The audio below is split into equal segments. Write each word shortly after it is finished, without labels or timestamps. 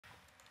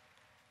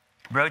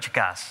Broodje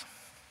kaas.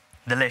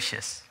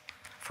 Delicious.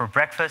 For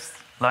breakfast,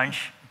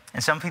 lunch,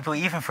 and some people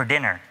even for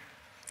dinner.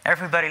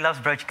 Everybody loves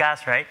broodje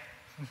kaas, right?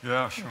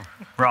 Yeah, sure.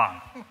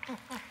 Wrong.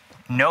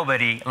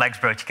 Nobody likes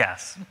broodje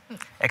kaas.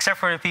 Except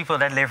for the people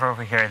that live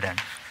over here then.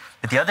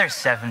 But the other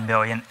 7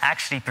 billion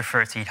actually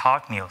prefer to eat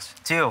hot meals,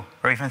 2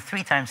 or even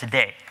 3 times a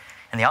day.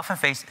 And they often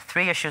face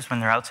 3 issues when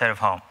they're outside of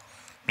home,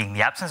 being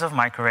the absence of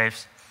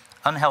microwaves,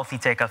 unhealthy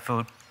takeout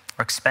food,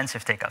 or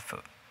expensive takeout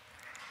food.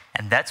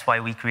 And that's why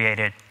we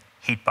created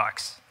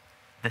Heatbox,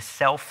 the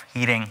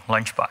self-heating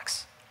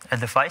lunchbox, a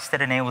device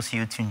that enables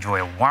you to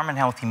enjoy a warm and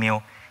healthy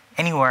meal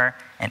anywhere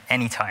and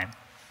anytime.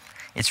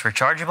 It's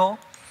rechargeable,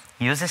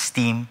 uses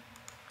steam,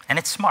 and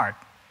it's smart.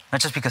 Not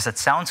just because it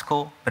sounds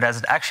cool, but as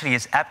it actually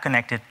is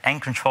app-connected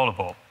and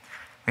controllable.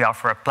 We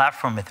offer a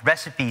platform with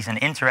recipes and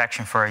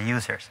interaction for our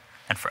users.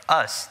 And for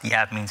us, the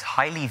app means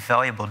highly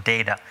valuable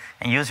data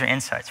and user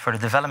insights for the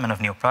development of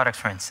new products,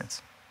 for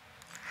instance.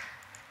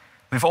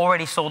 We've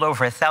already sold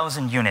over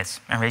 1,000 units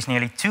and raised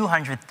nearly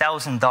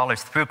 $200,000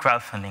 through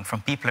crowdfunding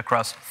from people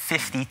across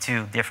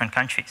 52 different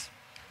countries.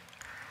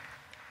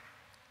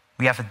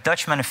 We have a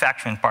Dutch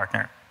manufacturing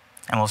partner,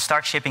 and we'll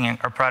start shipping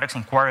our products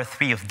in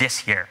Q3 of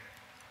this year.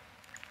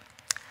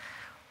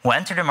 We'll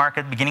enter the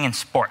market beginning in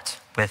sports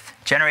with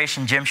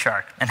Generation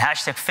Gymshark and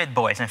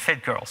 #FitBoys and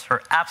FitGirls who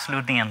are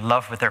absolutely in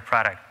love with their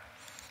product.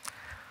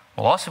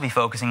 We'll also be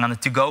focusing on the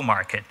to-go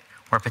market,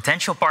 where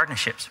potential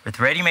partnerships with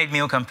ready-made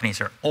meal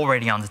companies are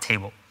already on the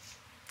table.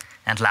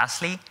 And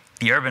lastly,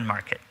 the urban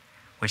market,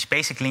 which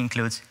basically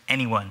includes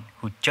anyone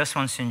who just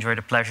wants to enjoy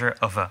the pleasure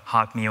of a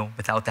hot meal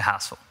without the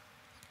hassle.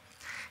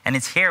 And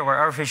it's here where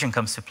our vision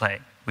comes to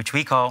play, which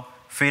we call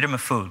freedom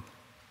of food.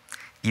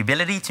 The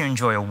ability to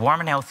enjoy a warm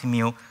and healthy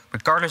meal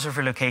regardless of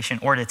your location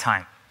or the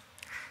time.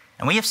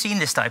 And we have seen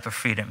this type of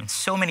freedom in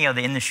so many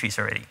other industries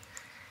already.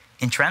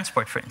 In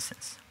transport, for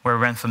instance, where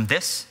we went from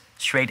this,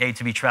 straight A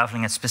to B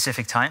traveling at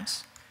specific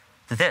times,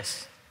 to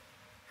this.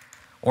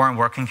 Or in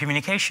work and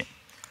communication,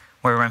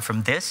 where we went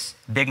from this,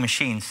 big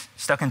machines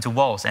stuck into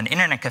walls and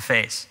internet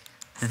cafes,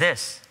 to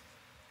this.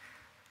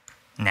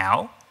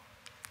 Now,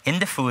 in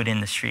the food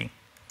industry,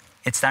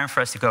 it's time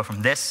for us to go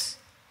from this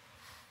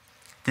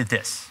to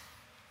this.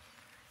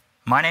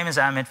 My name is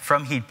Amit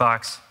from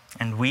Heatbox,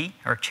 and we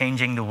are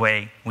changing the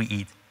way we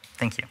eat.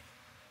 Thank you.